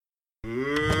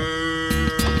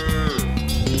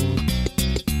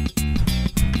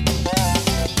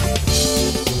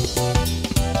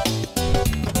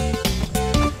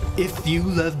you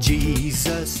love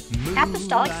Jesus,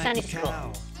 Apostolic Sunday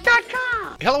School.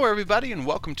 Hello, everybody, and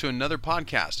welcome to another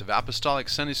podcast of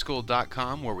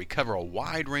ApostolicSundaySchool.com, where we cover a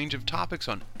wide range of topics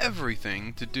on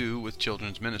everything to do with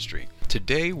children's ministry.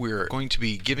 Today, we're going to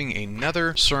be giving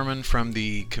another sermon from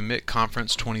the Commit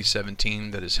Conference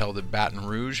 2017 that is held at Baton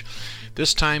Rouge.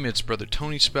 This time, it's Brother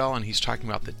Tony Spell, and he's talking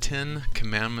about the 10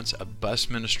 Commandments of Bus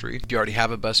Ministry. If you already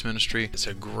have a bus ministry, it's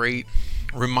a great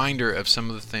reminder of some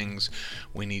of the things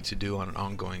we need to do on an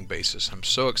ongoing basis. I'm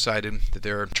so excited that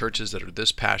there are churches that are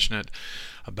this passionate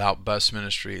about bus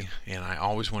ministry, and I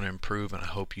always want to improve, and I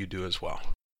hope you do as well.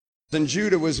 And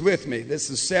Judah was with me. This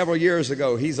is several years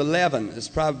ago. He's 11. It's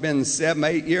probably been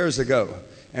 7-8 years ago.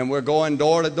 And we're going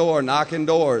door to door, knocking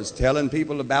doors, telling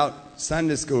people about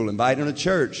Sunday school, inviting them to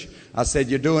church. I said,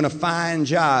 "You're doing a fine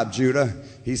job, Judah."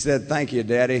 He said, "Thank you,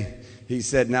 Daddy." He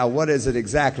said, "Now what is it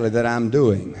exactly that I'm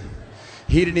doing?"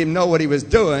 He didn't even know what he was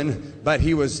doing, but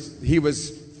he was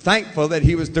thankful that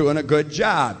he was doing a good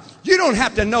job. You don't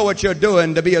have to know what you're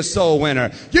doing to be a soul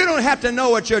winner. You don't have to know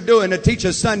what you're doing to teach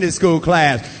a Sunday school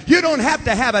class. You don't have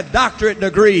to have a doctorate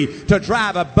degree to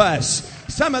drive a bus.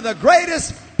 Some of the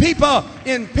greatest people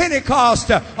in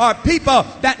Pentecost are people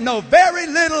that know very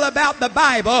little about the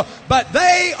Bible, but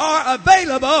they are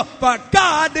available for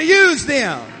God to use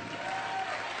them.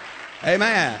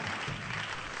 Amen.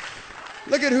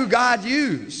 Look at who God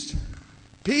used.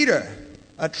 Peter,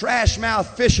 a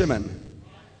trash-mouthed fisherman.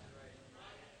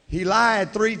 He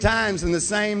lied 3 times in the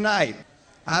same night.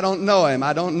 I don't know him.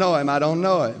 I don't know him. I don't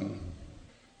know him.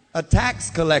 A tax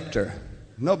collector.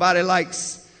 Nobody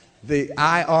likes the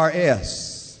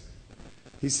IRS.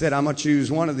 He said, "I'm going to choose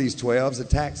one of these 12 as a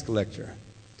tax collector."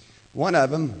 One of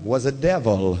them was a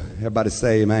devil. Everybody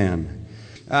say amen.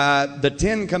 The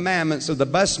 10 Commandments of the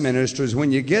bus ministry is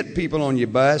when you get people on your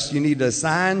bus, you need to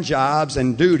assign jobs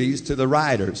and duties to the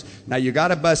riders. Now, you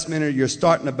got a bus ministry, you're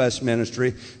starting a bus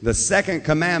ministry. The second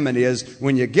commandment is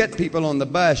when you get people on the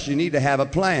bus, you need to have a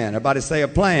plan. Everybody say a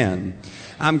plan.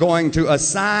 I'm going to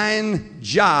assign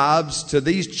jobs to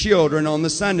these children on the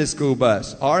Sunday school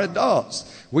bus, or adults.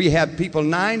 We have people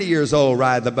 90 years old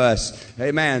ride the bus.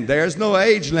 Amen. There's no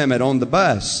age limit on the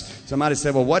bus. Somebody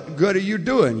said, "Well, what good are you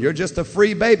doing? You're just a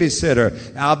free babysitter."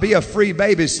 I'll be a free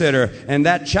babysitter, and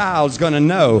that child's going to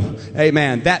know.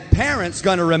 Amen. That parent's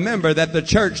going to remember that the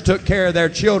church took care of their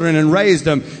children and raised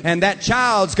them, and that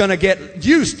child's going to get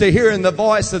used to hearing the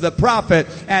voice of the prophet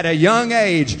at a young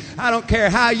age. I don't care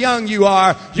how young you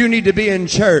are, you need to be in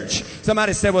church.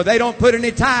 Somebody said, "Well, they don't put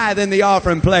any tithe in the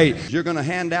offering plate." You're going to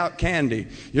hand out candy.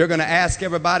 You're going to ask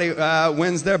everybody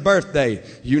when's their birthday.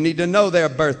 You need to know their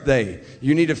birthday.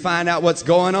 You need to find out what's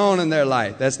going on in their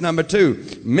life. That's number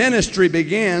 2. Ministry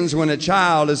begins when a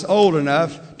child is old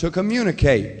enough to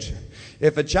communicate.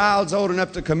 If a child's old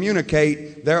enough to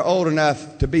communicate, they're old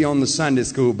enough to be on the Sunday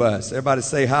school bus. Everybody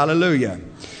say hallelujah.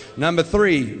 Number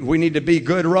 3, we need to be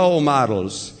good role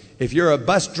models. If you're a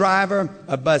bus driver,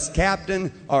 a bus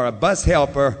captain, or a bus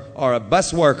helper, or a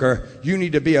bus worker, you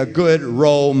need to be a good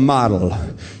role model.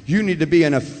 You need to be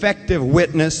an effective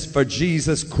witness for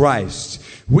Jesus Christ.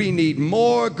 We need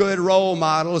more good role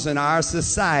models in our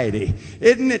society.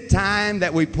 Isn't it time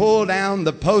that we pull down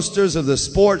the posters of the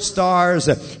sports stars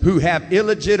who have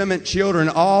illegitimate children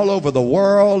all over the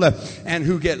world and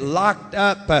who get locked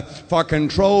up for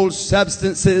controlled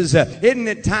substances? Isn't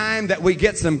it time that we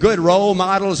get some good role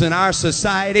models in our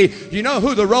society? You know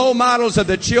who the role models of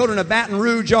the children of Baton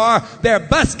Rouge are? Their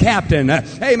bus captain.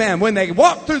 Amen. When they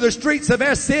walk through the streets of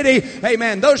their city,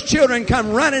 amen, those children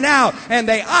come running out and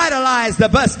they idolize the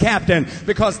bus captain,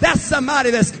 because that's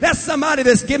somebody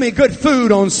that's give me good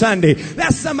food on Sunday.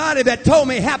 That's somebody that told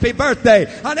me happy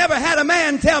birthday. I never had a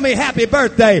man tell me happy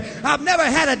birthday. I've never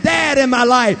had a dad in my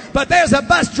life, but there's a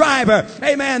bus driver,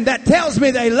 amen, that tells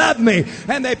me they love me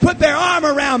and they put their arm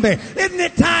around me. Isn't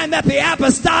it time that the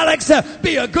apostolics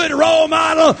be a good role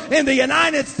model in the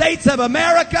United States of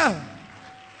America?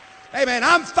 Amen.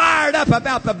 I'm fired up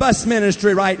about the bus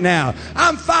ministry right now.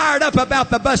 I'm fired up about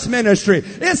the bus ministry.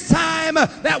 It's time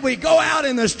that we go out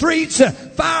in the streets,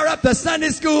 fire up the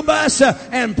Sunday school bus,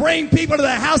 and bring people to the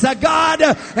house of God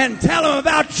and tell them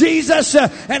about Jesus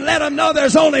and let them know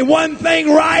there's only one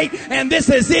thing right, and this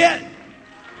is it.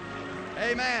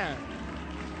 Amen.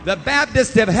 The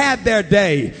Baptists have had their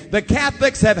day. The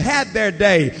Catholics have had their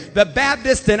day. The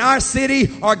Baptists in our city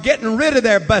are getting rid of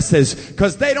their buses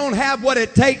because they don't have what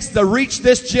it takes to reach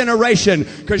this generation.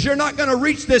 Because you're not going to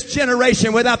reach this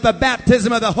generation without the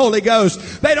baptism of the Holy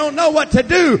Ghost. They don't know what to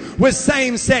do with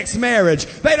same-sex marriage.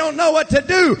 They don't know what to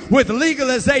do with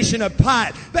legalization of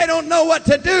pot. They don't know what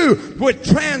to do with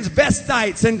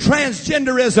transvestites and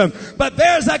transgenderism. But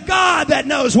there's a God that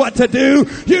knows what to do.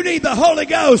 You need the Holy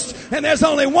Ghost, and there's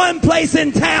only one place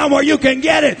in town where you can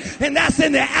get it, and that's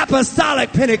in the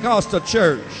Apostolic Pentecostal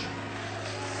Church.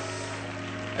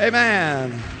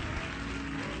 Amen.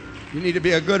 You need to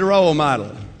be a good role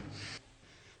model.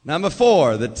 Number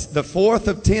 4, the fourth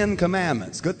of 10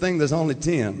 commandments. Good thing there's only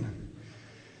 10.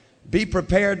 Be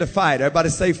prepared to fight. Everybody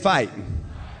say fight.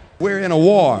 We're in a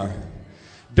war.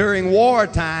 During war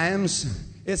times,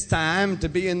 it's time to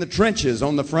be in the trenches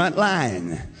on the front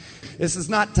line. This is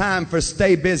not time for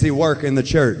stay busy work in the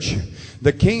church.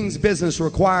 The king's business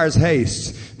requires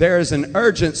haste. There is an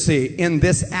urgency in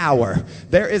this hour.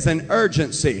 There is an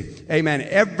urgency. Amen.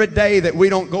 Every day that we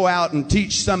don't go out and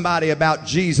teach somebody about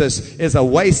Jesus is a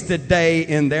wasted day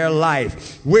in their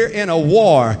life. We're in a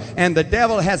war, and the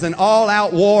devil has an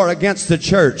all-out war against the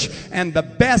church. And the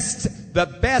best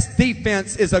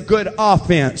defense is a good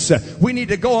offense. We need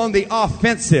to go on the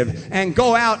offensive and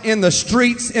go out in the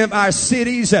streets of our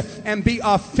cities and be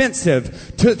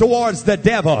offensive towards the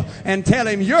devil and tell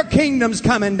him your kingdom's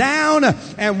coming down,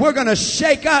 and we're going to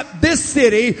shake up this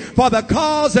city for the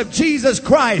cause of Jesus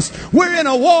Christ. We're in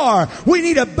a war. We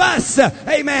need a bus.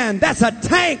 Amen. That's a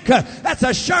tank. That's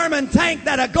a Sherman tank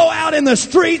that'll go out in the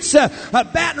streets of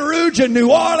Baton Rouge and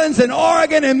New Orleans and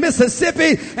Oregon and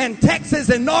Mississippi and Texas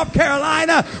and North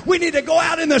Carolina. We need to go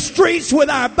out in the streets with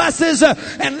our buses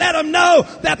and let them know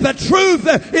that the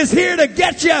truth is here to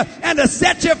get you and to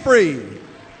set you free.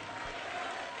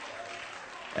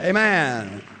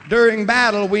 Amen. During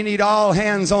battle, we need all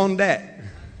hands on deck.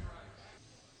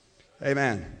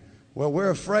 Amen. Well, we're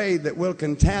afraid that we'll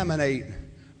contaminate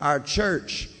our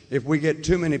church if we get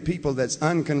too many people that's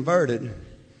unconverted.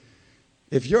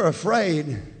 If you're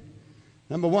afraid,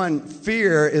 number one,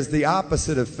 fear is the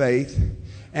opposite of faith.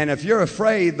 And if you're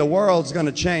afraid the world's going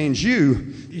to change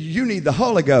you, you need the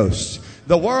Holy Ghost.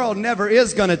 The world never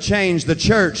is going to change the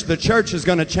church. The church is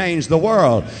going to change the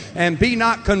world. And be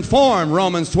not conformed,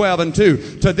 Romans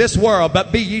 12:2, to this world,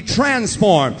 but be ye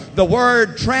transformed. The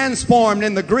word transformed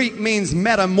in the Greek means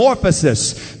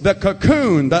metamorphosis. The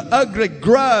cocoon, the ugly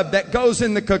grub that goes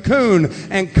in the cocoon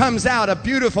and comes out a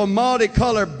beautiful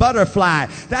multicolored butterfly.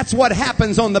 That's what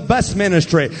happens on the bus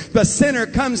ministry. The sinner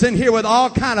comes in here with all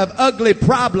kind of ugly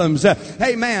problems.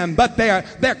 Amen. But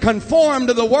they're conformed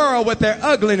to the world with their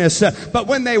ugliness. But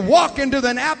when they walk into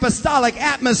an apostolic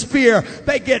atmosphere,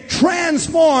 they get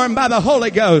transformed by the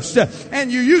Holy Ghost.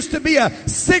 And you used to be a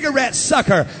cigarette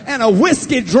sucker and a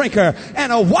whiskey drinker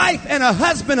and a wife and a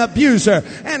husband abuser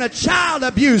and a child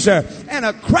abuser and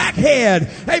a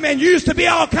crackhead. Amen. You used to be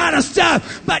all kind of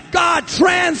stuff, but God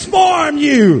transformed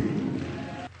you.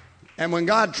 And when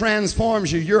God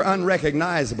transforms you, you're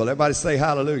unrecognizable. Everybody say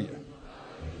hallelujah.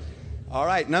 All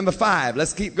right, number 5.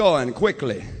 Let's keep going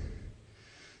quickly.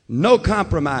 No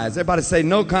compromise. Everybody say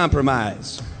no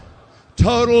compromise.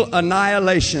 Total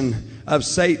annihilation of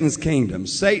Satan's kingdom.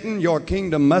 Satan, your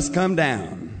kingdom must come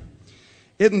down.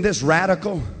 Isn't this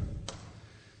radical?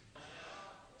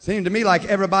 Seems to me like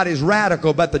everybody's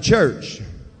radical but the church.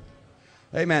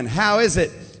 Amen. How is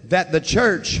it that the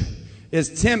church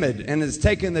is timid and is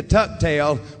taking the tuck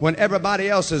tail when everybody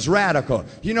else is radical?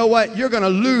 You know what? You're going to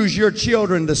lose your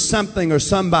children to something or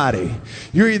somebody.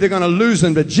 You're either going to lose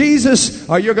them to Jesus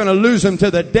or you're going to lose them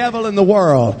to the devil and the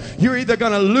world. You're either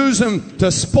going to lose them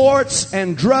to sports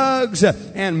and drugs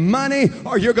and money,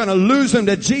 or you're going to lose them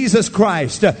to Jesus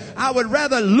Christ. I would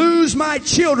rather lose my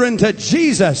children to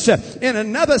Jesus in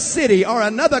another city or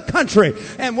another country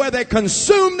and where they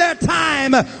consume their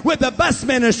time with the bus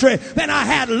ministry than I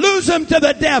had lose them to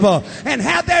the devil and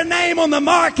have their name on the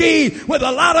marquee with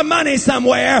a lot of money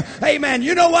somewhere. Amen.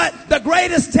 You know what? The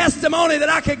greatest testimony that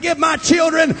I could give my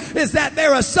children is that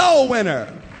they're a soul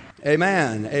winner.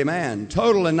 Amen. Amen.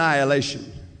 Total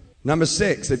annihilation. Number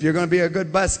 6, if you're going to be a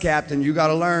good bus captain, you got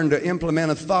to learn to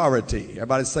implement authority.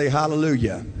 Everybody say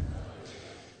hallelujah.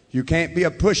 You can't be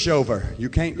a pushover. You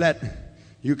can't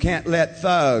let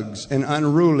thugs and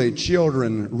unruly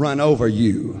children run over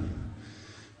you.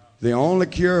 The only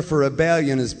cure for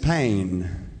rebellion is pain.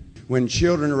 When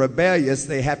children are rebellious,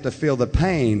 they have to feel the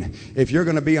pain. If you're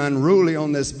going to be unruly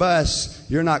on this bus,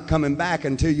 you're not coming back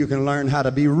until you can learn how to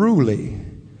be ruly.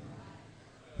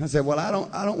 I said, well, I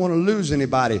don't want to lose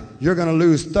anybody. You're going to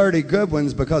lose 30 good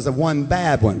ones because of one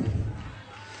bad one.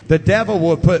 The devil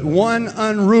will put one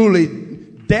unruly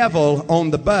devil on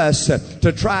the bus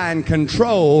to try and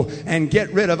control and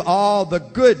get rid of all the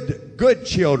good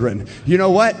children. You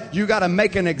know what? You got to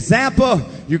make an example.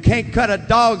 You can't cut a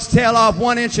dog's tail off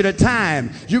 1 inch at a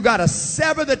time. You got to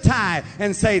sever the tie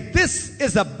and say, this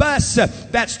is a bus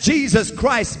that's Jesus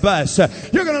Christ's bus.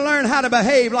 You're going to learn how to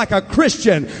behave like a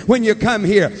Christian when you come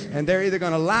here. And they're either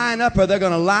going to line up or they're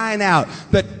going to line out.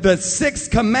 The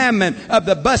sixth commandment of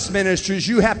the bus ministry is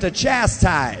you have to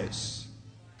chastise.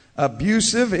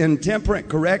 Abusive, intemperate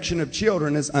correction of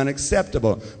children is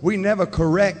unacceptable. We never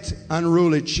correct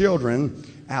unruly children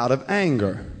out of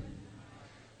anger.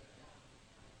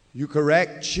 You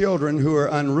correct children who are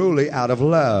unruly out of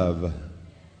love.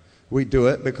 We do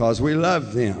it because we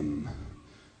love them.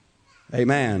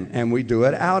 Amen. And we do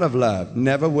it out of love,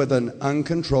 never with an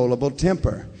uncontrollable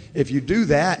temper. If you do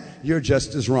that, you're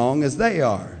just as wrong as they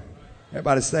are.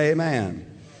 Everybody say amen.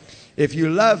 If you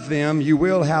love them, you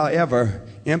will, however,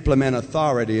 implement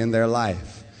authority in their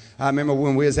life. I remember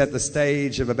when we was at the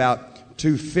stage of about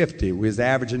 250. We was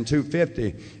averaging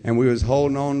 250, and we was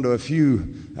holding on to a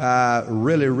few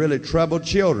really troubled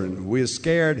children. We was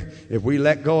scared if we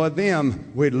let go of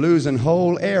them, we'd lose a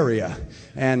whole area.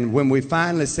 And when we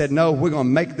finally said, no, we're going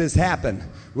to make this happen.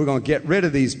 We're going to get rid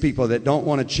of these people that don't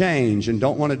want to change and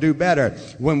don't want to do better.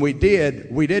 When we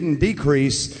did, we didn't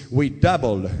decrease, we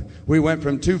doubled. We went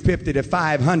from 250 to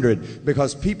 500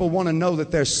 because people want to know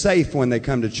that they're safe when they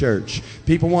come to church.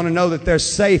 People want to know that they're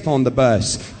safe on the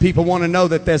bus. People want to know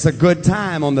that there's a good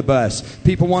time on the bus.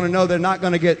 People want to know they're not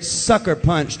going to get sucker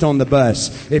punched on the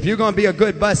bus. If you're going to be a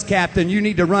good bus captain, you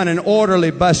need to run an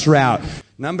orderly bus route.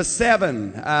 Number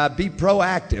 7, be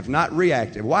proactive, not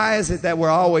reactive. Why is it that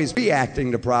we're always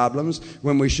reacting to problems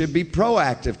when we should be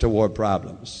proactive toward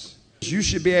problems? You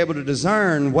should be able to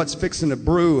discern what's fixing to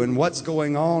brew and what's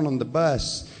going on the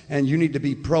bus, and you need to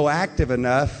be proactive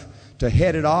enough to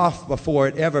head it off before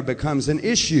it ever becomes an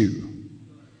issue.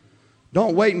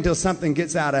 Don't wait until something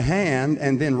gets out of hand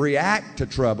and then react to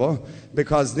trouble,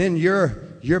 because then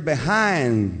you're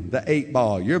behind the 8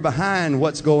 ball. You're behind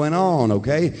what's going on,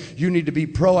 okay? You need to be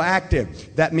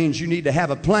proactive. That means you need to have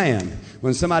a plan.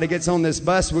 When somebody gets on this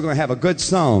bus, we're going to have a good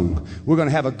song. We're going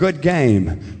to have a good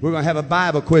game. We're going to have a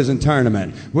Bible quizzing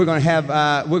tournament. We're going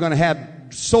to have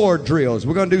sword drills.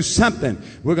 We're going to do something.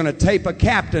 We're going to tape a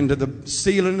captain to the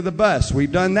ceiling of the bus.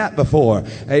 We've done that before.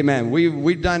 Amen.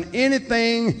 We've done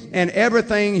anything and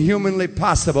everything humanly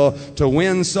possible to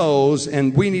win souls,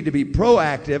 and we need to be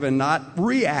proactive and not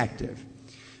reactive.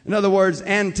 In other words,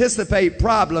 anticipate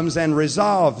problems and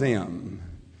resolve them.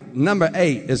 Number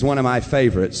 8 is one of my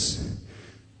favorites.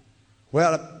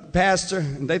 Well, Pastor,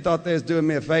 they thought they was doing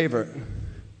me a favor.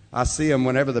 I see them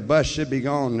whenever the bus should be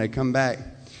gone, and they come back.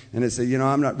 And they say, you know,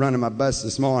 I'm not running my bus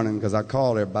this morning because I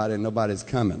called everybody and nobody's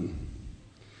coming.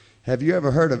 Have you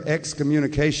ever heard of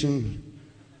excommunication?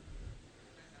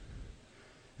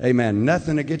 Amen.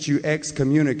 Nothing to get you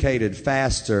excommunicated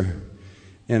faster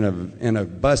in a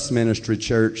bus ministry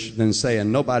church than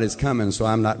saying nobody's coming, so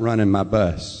I'm not running my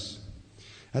bus.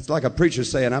 That's like a preacher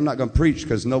saying, I'm not going to preach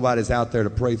because nobody's out there to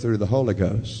pray through the Holy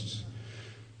Ghost.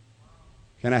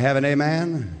 Can I have an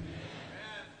amen?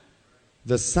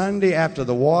 The Sunday after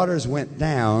the waters went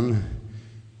down,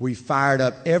 we fired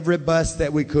up every bus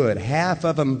that we could. Half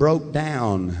of them broke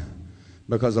down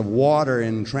because of water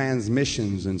and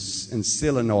transmissions and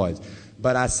solenoids.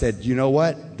 But I said, you know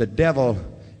what? The devil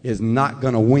is not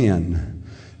going to win.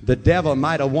 The devil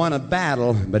might have won a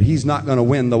battle, but he's not going to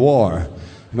win the war.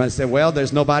 You might say, well,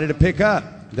 there's nobody to pick up.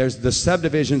 There's the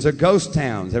subdivisions are ghost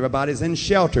towns. Everybody's in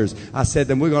shelters. I said,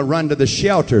 then we're going to run to the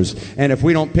shelters. And if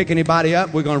we don't pick anybody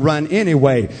up, we're going to run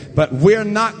anyway. But we're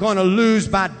not going to lose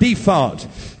by default.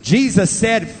 Jesus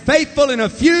said, faithful in a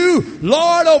few,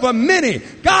 Lord over many.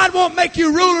 God won't make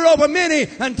you ruler over many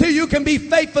until you can be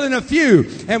faithful in a few.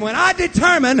 And when I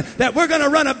determine that we're going to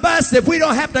run a bus, if we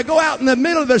don't have to go out in the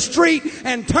middle of the street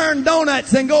and turn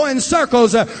donuts and go in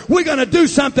circles, we're going to do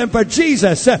something for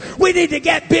Jesus. We need to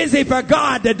get busy for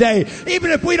God today. Even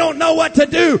if we don't know what to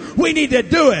do, we need to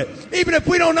do it. Even if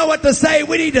we don't know what to say,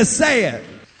 we need to say it.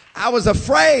 I was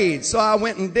afraid, so I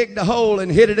went and digged a hole and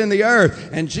hid it in the earth.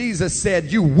 And Jesus said,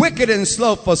 you wicked and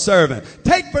slothful servant,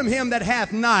 take from him that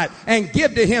hath not and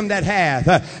give to him that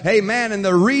hath. Amen. And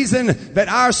the reason that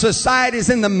our society is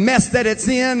in the mess that it's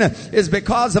in is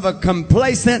because of a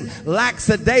complacent,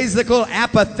 lackadaisical,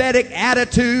 apathetic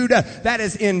attitude that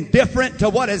is indifferent to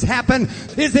what has happened.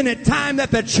 Isn't it time that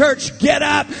the church get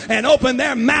up and open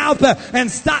their mouth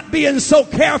and stop being so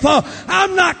careful?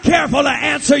 I'm not careful to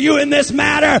answer you in this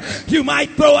matter. You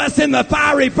might throw us in the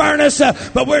fiery furnace,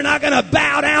 but we're not going to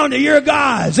bow down to your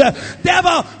gods.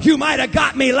 Devil, you might have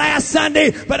got me last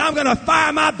Sunday, but I'm going to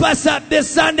fire my bus up this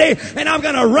Sunday, and I'm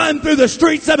going to run through the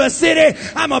streets of a city.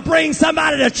 I'm going to bring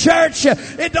somebody to church.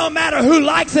 It don't matter who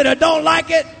likes it or don't like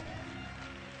it.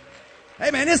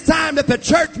 Amen. It's time that the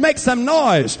church makes some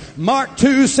noise. Mark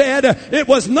 2 said it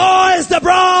was noised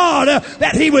abroad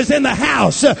that he was in the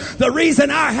house. The reason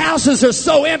our houses are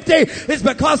so empty is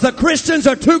because the Christians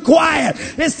are too quiet.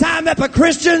 It's time that the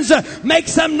Christians make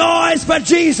some noise for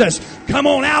Jesus. Come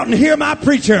on out and hear my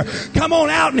preacher. Come on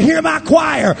out and hear my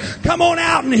choir. Come on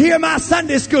out and hear my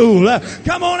Sunday school.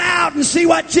 Come on out and see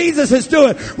what Jesus is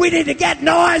doing. We need to get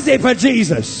noisy for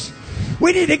Jesus.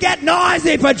 We need to get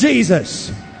noisy for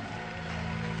Jesus.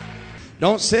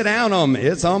 Don't sit down on me.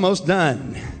 It's almost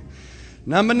done.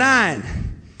 Number 9.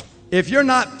 If you're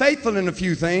not faithful in a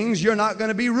few things, you're not going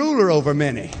to be ruler over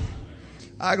many.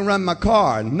 I can run my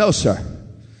car. No, sir.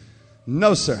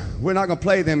 No, sir. We're not going to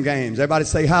play them games. Everybody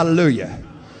say hallelujah.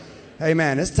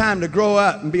 Amen. It's time to grow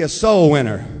up and be a soul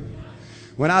winner.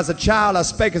 When I was a child, I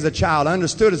spake as a child. I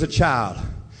understood as a child.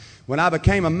 When I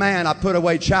became a man, I put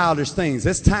away childish things.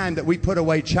 It's time that we put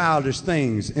away childish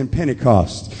things in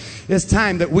Pentecost. It's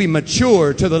time that we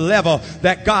mature to the level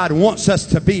that God wants us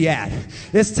to be at.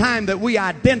 It's time that we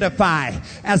identify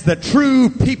as the true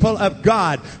people of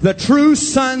God, the true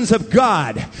sons of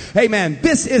God. Amen.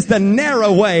 This is the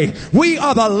narrow way. We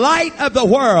are the light of the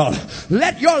world.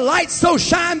 Let your light so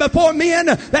shine before men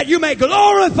that you may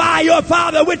glorify your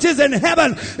Father which is in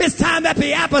heaven. It's time that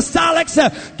the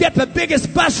apostolics get the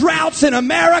biggest bus routes in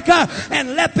America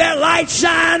and let their light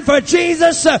shine for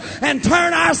Jesus and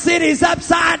turn our cities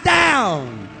upside down.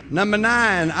 Number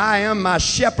 9, I am my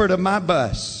shepherd of my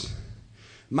bus.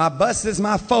 My bus is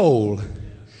my fold,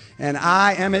 and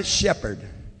I am its shepherd.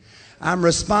 I'm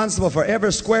responsible for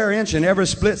every square inch and every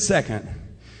split second.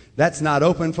 That's not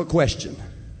open for question.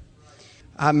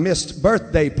 I missed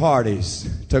birthday parties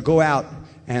to go out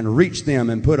and reach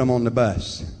them and put them on the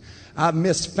bus. I've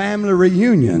missed family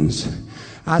reunions.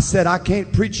 I said, I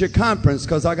can't preach a conference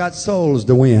because I got souls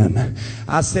to win.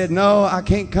 I said, no, I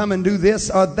can't come and do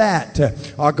this or that,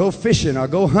 or go fishing or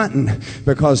go hunting,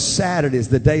 because Saturday's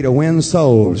the day to win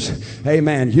souls.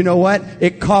 Amen. You know what?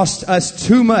 It costs us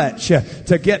too much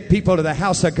to get people to the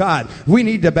house of God. We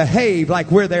need to behave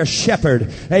like we're their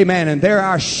shepherd. Amen. And they're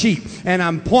our sheep. And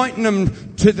I'm pointing them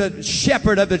to the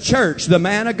shepherd of the church, the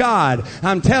man of God.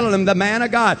 I'm telling them the man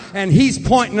of God. And he's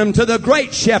pointing them to the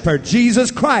great shepherd, Jesus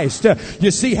Christ.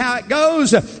 You see how it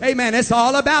goes? Amen. It's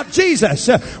all about Jesus.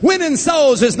 Winning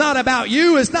souls is not about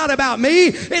you. It's not about me.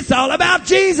 It's all about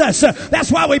Jesus.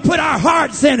 That's why we put our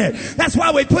hearts in it. That's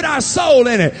why we put our soul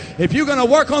in it. If you're going to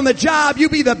work on the job, you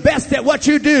be the best at what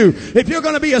you do. If you're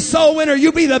going to be a soul winner,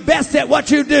 you be the best at what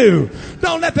you do.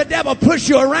 Don't let the devil push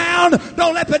you around.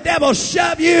 Don't let the devil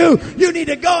shove you. You need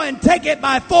to go and take it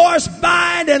by force,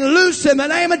 bind and loose in the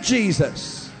name of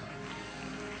Jesus.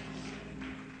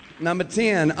 Number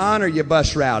 10, honor your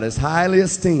bus route as highly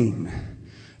esteemed.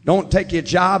 Don't take your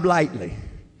job lightly.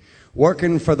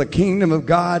 Working for the kingdom of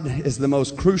God is the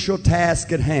most crucial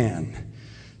task at hand.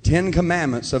 10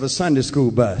 commandments of a Sunday school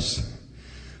bus.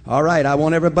 All right, I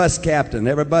want every bus captain,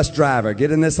 every bus driver,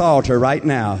 get in this altar right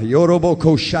now. God,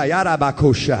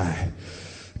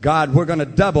 we're going to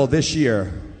double this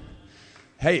year.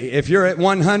 Hey, if you're at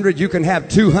 100, you can have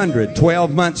 200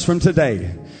 12 months from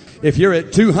today. If you're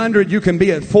at 200, you can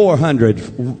be at 400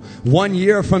 1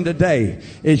 year from today.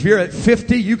 If you're at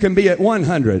 50, you can be at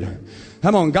 100.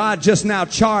 Come on, God just now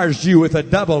charged you with a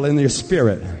double in your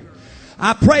spirit.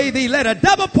 I pray thee, let a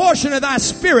double portion of thy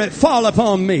spirit fall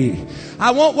upon me.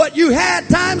 I want what you had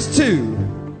times 2.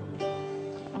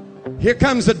 Here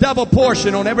comes the double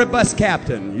portion on every bus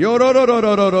captain. God,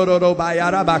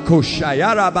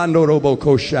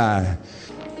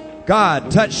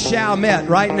 touch Chalmette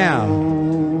right now.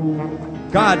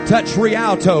 God, touch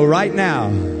Rialto right now.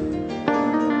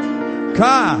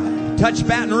 God, touch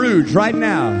Baton Rouge right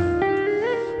now.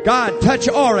 God, touch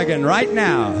Oregon right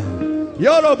now.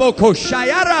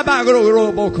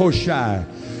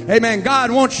 Amen.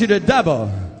 God wants you to double.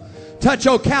 Touch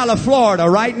Ocala, Florida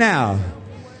right now.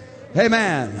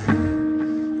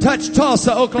 Amen. Touch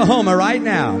Tulsa, Oklahoma right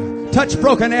now. Touch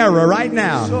Broken Arrow right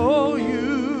now.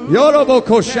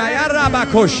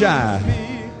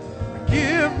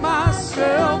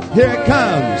 Here it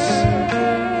comes.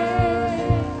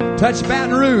 Touch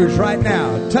Baton Rouge right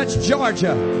now. Touch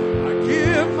Georgia.